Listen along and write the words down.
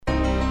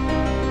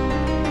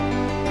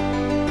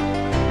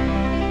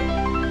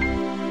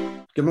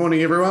Good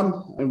morning,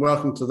 everyone, and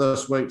welcome to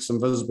this week's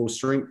Invisible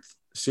Strength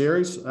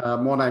series.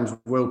 My name's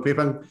Will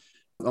Pepping.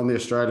 I'm the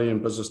Australian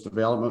Business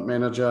Development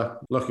Manager,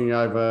 looking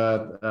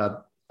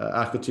over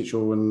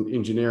architectural and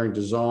engineering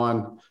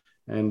design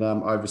and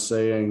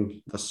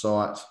overseeing the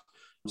site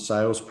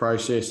sales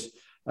process.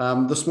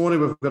 This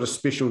morning, we've got a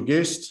special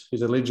guest.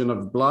 He's a legend of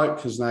a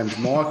bloke. His name's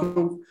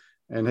Michael,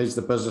 and he's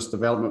the Business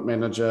Development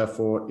Manager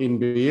for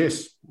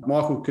NBS.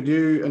 Michael, could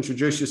you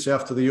introduce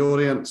yourself to the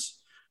audience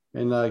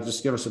and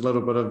just give us a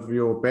little bit of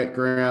your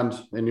background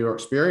and your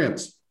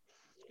experience?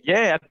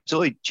 Yeah,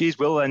 absolutely. Cheers,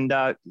 Will, and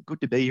good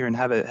to be here and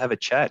have a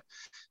chat.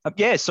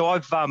 So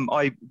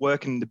I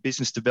work in the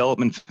business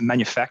development for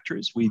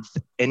manufacturers with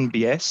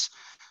NBS.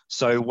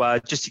 So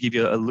just to give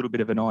you a little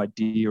bit of an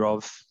idea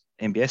of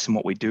NBS and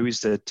what we do is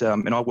that,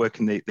 and I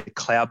work in the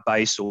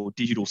cloud-based or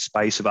digital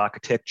space of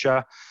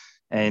architecture,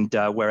 and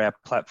where our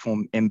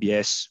platform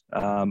NBS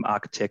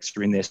architects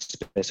are in there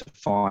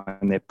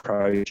specifying their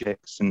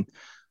projects. And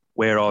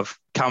where I've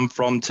come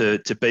from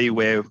to be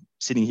where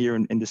sitting here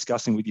and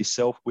discussing with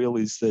yourself, Will,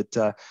 is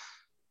that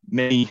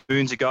many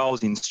moons ago I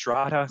was in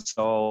Strata.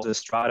 So I was a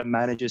Strata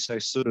manager, so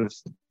sort of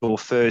saw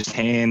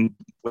firsthand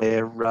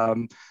where,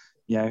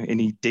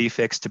 any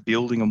defects to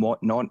building and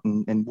whatnot,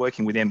 and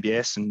working with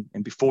NBS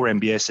and before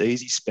NBS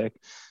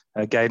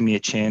EasySpec gave me a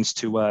chance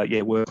to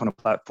work on a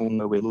platform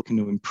where we're looking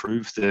to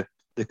improve the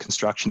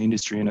construction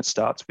industry, and it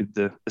starts with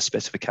the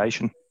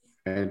specification.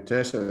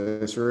 Fantastic.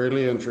 That's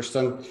really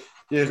interesting.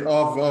 Yeah,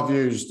 I've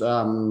used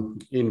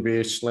NBS /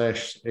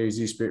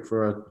 EasySpec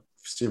for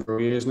several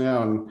years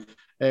now, and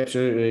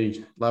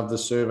absolutely love the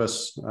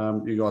service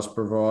you guys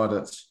provide.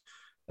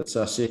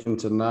 It's second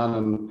to none.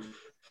 And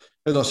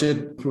as I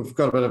said, we've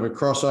got a bit of a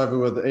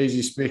crossover with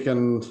EasySpec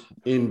and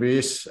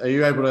NBS. Are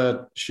you able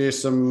to share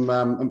some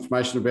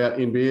information about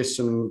NBS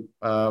and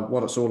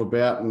what it's all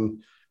about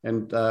and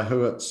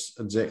who it's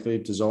exactly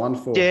designed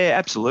for? Yeah,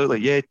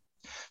 absolutely. Yeah.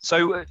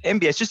 So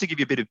NBS, just to give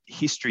you a bit of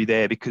history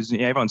there, because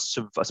everyone's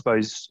sort of, I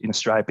suppose, in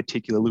Australia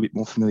particularly, a little bit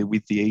more familiar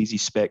with the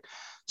EasySpec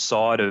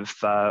side of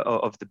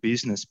the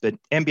business. But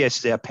NBS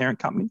is our parent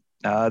company.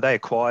 They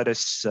acquired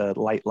us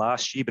late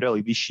last year, but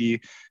early this year,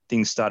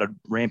 things started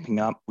ramping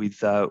up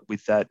with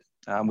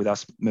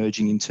us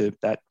merging into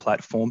that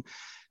platform.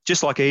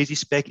 Just like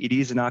EasySpec, it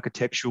is an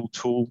architectural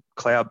tool,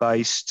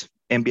 cloud-based.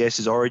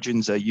 NBS's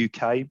origins are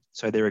UK,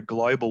 so they're a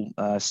global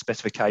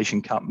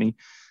specification company.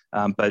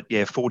 But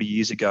 40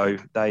 years ago,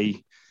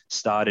 they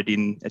started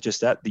in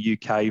just at the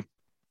UK.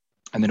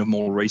 And then in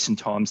more recent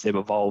times, they've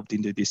evolved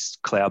into this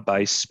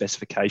cloud-based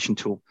specification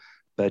tool.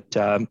 But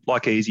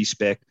like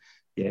EasySpec,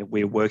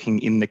 we're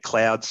working in the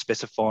cloud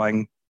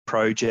specifying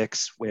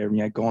projects where,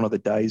 gone are the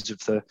days of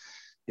the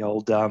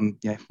old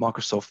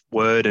Microsoft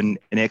Word and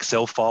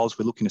Excel files.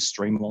 We're looking to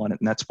streamline it.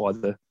 And that's why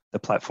the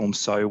platform's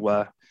so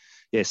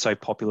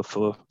popular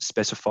for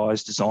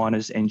specifiers,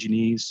 designers,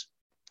 engineers,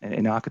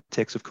 and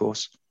architects, of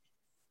course.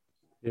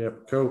 Yeah,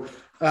 cool.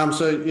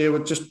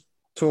 We're just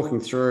talking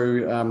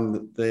through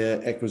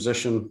the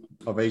acquisition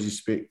of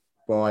EasySpec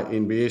by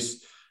NBS.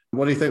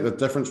 What do you think the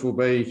difference will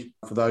be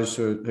for those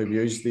who've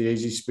used the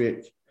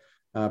EasySpec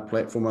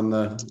platform in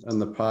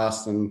the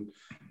past, and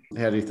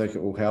how do you think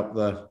it will help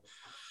the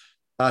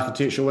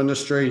architectural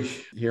industry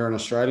here in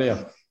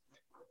Australia?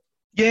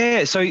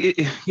 Yeah,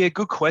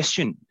 good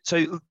question.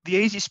 So the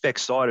EasySpec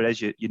side,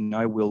 as you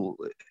know, Will,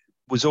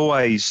 was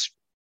always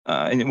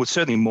and it was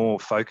certainly more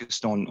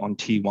focused on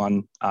tier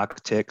one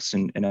architects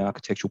and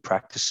architectural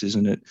practices,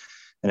 and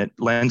it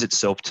lends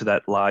itself to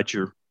that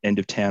larger end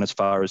of town as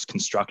far as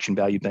construction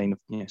value being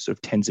sort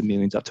of tens of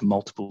millions up to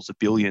multiples of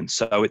billions.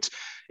 So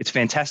it's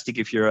fantastic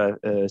if you're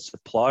a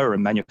supplier or a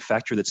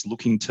manufacturer that's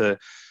looking to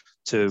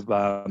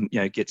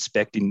get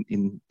spec'd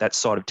in that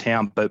side of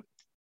town. But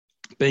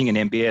being an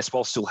NBS,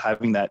 while still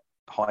having that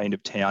high end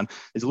of town,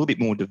 there's a little bit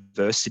more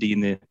diversity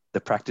in the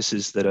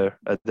practices that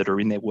are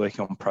in there working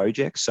on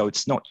projects. So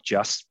it's not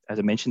just, as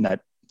I mentioned,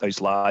 that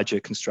those larger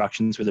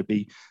constructions, whether it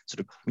be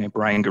sort of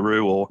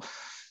Barangaroo or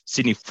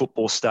Sydney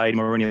Football Stadium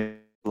or any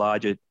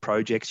larger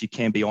projects. You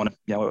can be on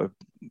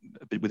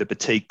with a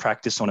boutique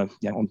practice on a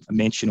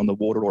mansion on the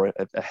water or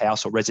a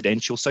house or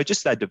residential. So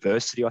just that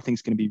diversity, I think,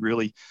 is going to be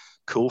really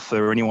cool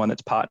for anyone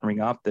that's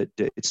partnering up. That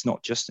it's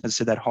not just, as I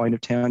said, that high end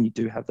of town. You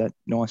do have that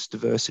nice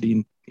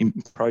diversity in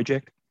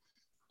project.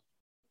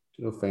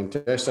 Oh,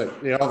 fantastic.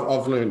 Yeah,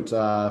 I've learned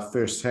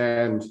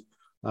firsthand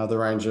the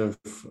range of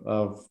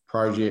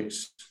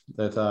projects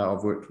that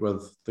I've worked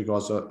with the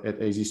guys at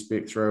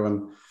EasySpec through,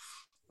 and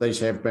these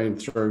have been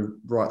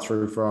right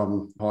through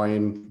from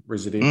high-end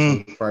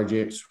residential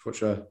projects,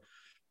 which are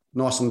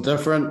nice and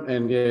different,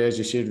 and as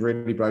you said,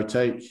 really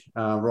boutique,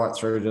 right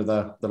through to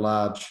the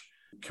large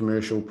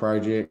commercial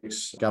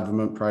projects,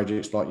 government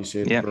projects, like you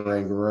said,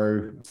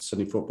 Barangaroo,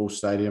 Sydney Football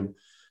Stadium,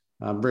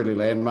 really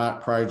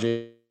landmark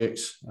projects.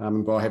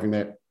 By having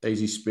that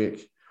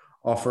EasySpec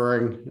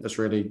offering, it's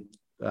really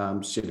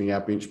setting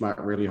our benchmark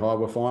really high,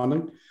 we're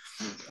finding.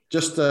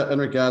 Just in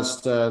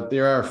regards to,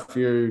 there are a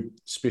few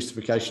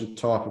specification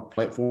type of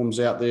platforms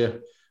out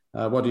there.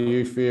 What do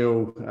you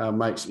feel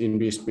makes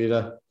NBS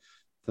better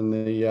than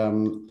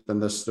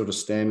the sort of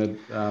standard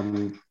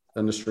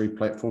industry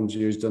platforms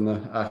used in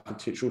the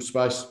architectural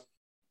space?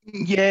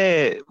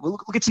 Yeah, well,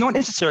 look, it's not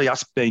necessarily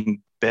us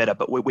being better,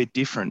 but we're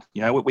different.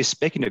 You know, we're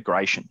spec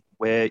integration,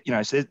 where, you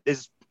know, so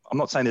there's I'm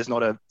not saying there's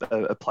not a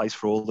place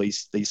for all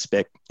these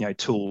spec, you know,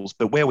 tools,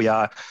 but where we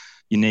are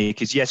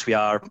unique is, yes, we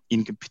are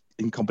in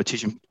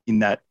competition in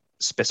that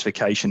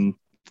specification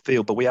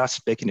field, but we are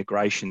spec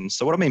integration.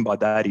 So what I mean by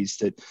that is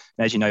that,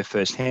 as you know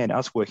firsthand,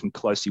 us working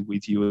closely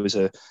with you as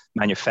a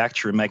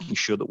manufacturer, making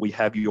sure that we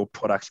have your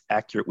products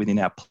accurate within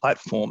our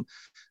platform.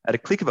 At a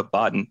click of a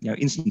button, you know,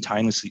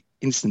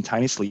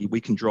 instantaneously,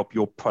 we can drop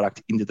your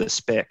product into the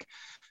spec.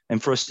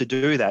 And for us to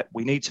do that,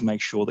 we need to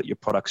make sure that your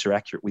products are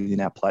accurate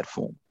within our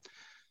platform.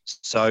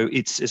 So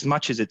it's, as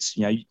much as it's,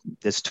 you know,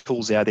 there's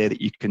tools out there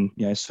that you can,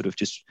 you know, sort of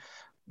just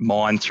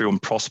mine through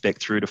and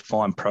prospect through to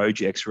find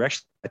projects. We're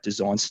actually at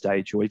design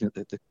stage, or even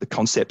at the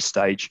concept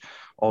stage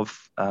of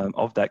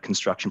that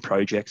construction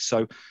project.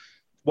 So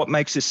what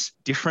makes us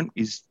different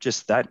is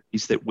that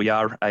we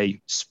are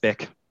a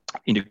spec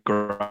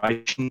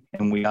integration,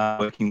 and we are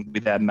working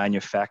with our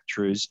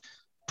manufacturers,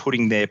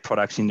 putting their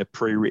products into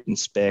pre-written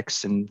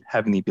specs and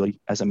having the ability,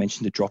 as I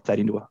mentioned, to drop that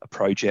into a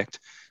project,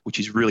 which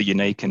is really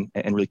unique and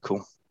really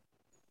cool.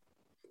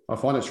 I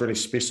find it's really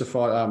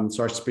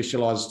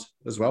specialised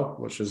as well,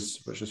 which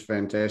is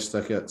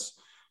fantastic. It's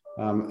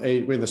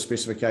when the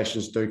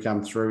specifications do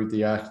come through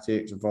the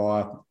architect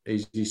via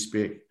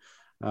EasySpec,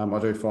 I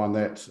do find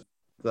that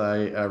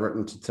they are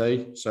written to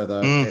T, so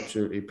they're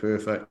absolutely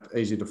perfect,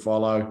 easy to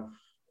follow.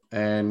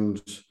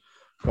 And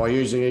by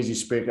using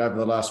EasySpec over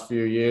the last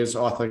few years,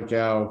 I think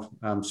our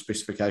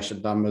specification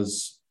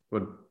numbers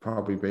would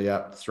probably be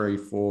up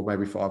 300, 400,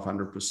 maybe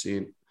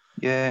 500%.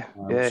 Yeah,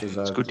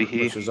 it's good to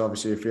hear. Which is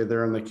obviously a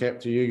feather in the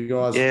cap to you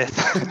guys. Yeah,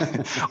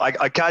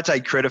 I can't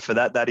take credit for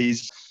that. That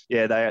is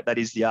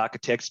the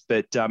architects.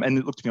 But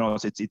and look, to be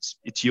honest,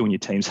 it's you and your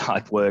team's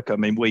hard work. I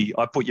mean,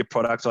 I put your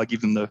products, I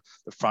give them the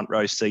front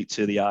row seat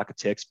to the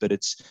architects, but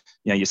it's,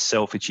 you know,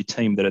 yourself, it's your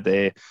team that are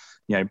there,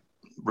 you know,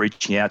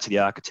 reaching out to the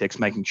architects,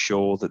 making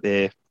sure that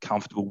they're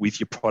comfortable with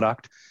your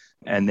product,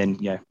 and then,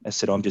 you know, as I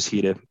said, I'm just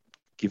here to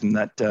give them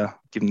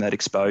that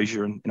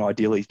exposure, and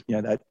ideally, you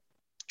know, that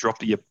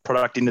drop your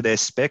product into their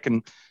spec,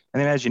 and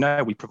then, as you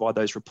know, we provide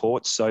those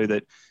reports, so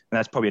that, and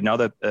that's probably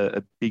another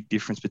a big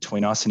difference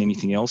between us and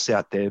anything else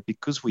out there,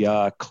 because we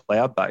are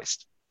cloud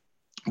based.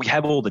 We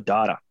have all the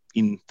data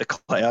in the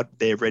cloud;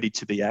 they're ready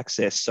to be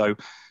accessed. So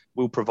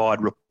we'll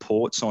provide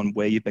reports on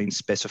where you've been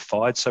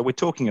specified. So we're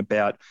talking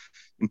about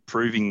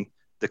improving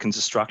the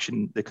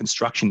construction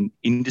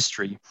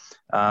industry,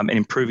 and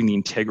improving the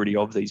integrity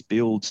of these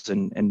builds,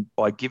 and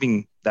by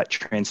giving that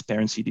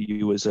transparency to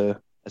you as a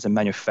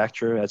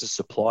manufacturer, as a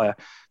supplier,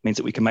 means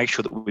that we can make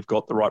sure that we've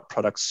got the right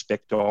products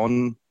spec'd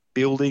on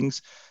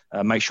buildings,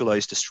 make sure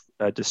those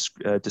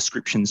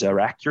descriptions are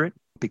accurate,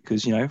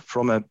 because, you know,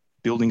 from a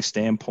building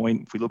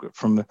standpoint, if we look at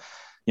from,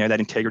 you know, that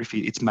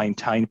integrity, it's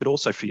maintained, but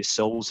also for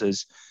yourselves,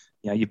 as,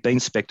 you know, you've been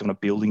spec'd on a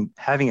building,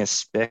 having a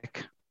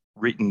spec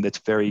written that's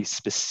very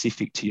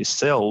specific to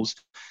yourselves,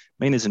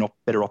 mean there's a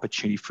better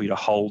opportunity for you to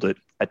hold it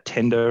at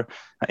tender,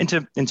 and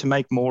to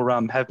make more,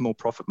 have more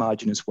profit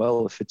margin as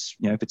well. If it's,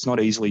 you know, if it's not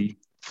easily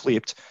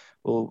flipped,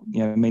 well, you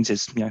know, it means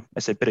there's, you know, as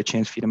I said, better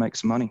chance for you to make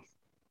some money.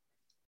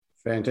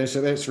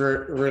 Fantastic. That's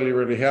really,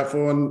 really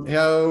helpful. And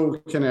how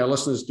can our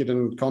listeners get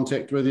in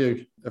contact with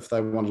you if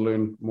they want to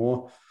learn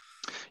more?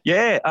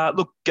 Yeah,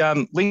 look,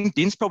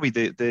 LinkedIn's probably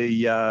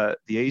the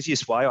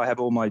easiest way. I have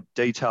all my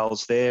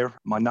details there.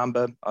 My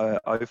number,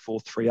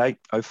 0438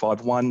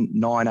 051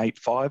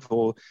 985,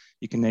 or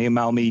you can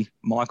email me,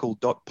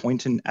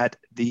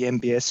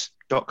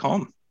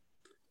 michael.poynton@thembs.com.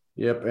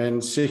 Yep,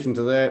 and second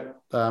to that,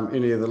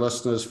 any of the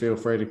listeners, feel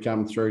free to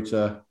come through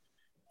to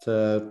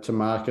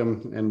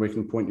Markham, and we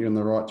can point you in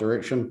the right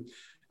direction.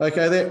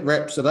 Okay, that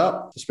wraps it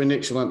up. It's been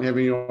excellent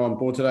having you on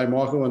board today,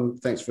 Michael, and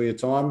thanks for your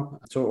time.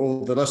 To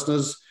all the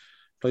listeners,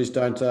 please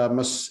don't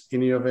miss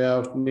any of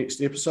our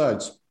next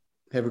episodes.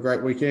 Have a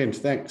great weekend.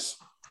 Thanks.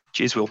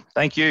 Cheers, Will.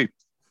 Thank you.